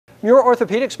Muir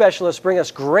orthopedic specialists bring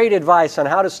us great advice on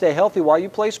how to stay healthy while you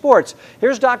play sports.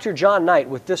 Here's Dr. John Knight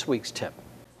with this week's tip.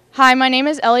 Hi, my name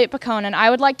is Elliot Pacone, and I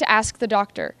would like to ask the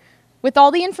doctor, with all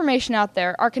the information out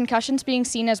there, are concussions being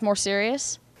seen as more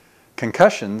serious?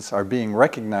 Concussions are being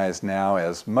recognized now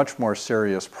as much more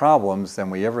serious problems than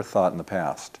we ever thought in the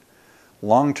past.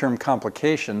 Long-term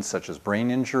complications such as brain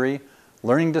injury,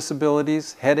 learning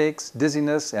disabilities, headaches,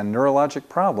 dizziness, and neurologic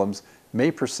problems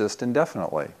may persist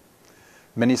indefinitely.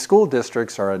 Many school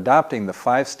districts are adopting the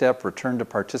 5-step return to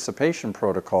participation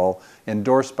protocol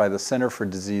endorsed by the Center for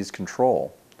Disease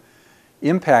Control.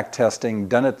 Impact testing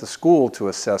done at the school to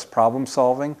assess problem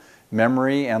solving,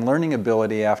 memory, and learning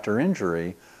ability after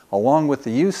injury, along with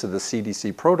the use of the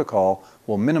CDC protocol,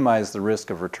 will minimize the risk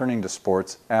of returning to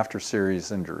sports after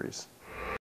serious injuries.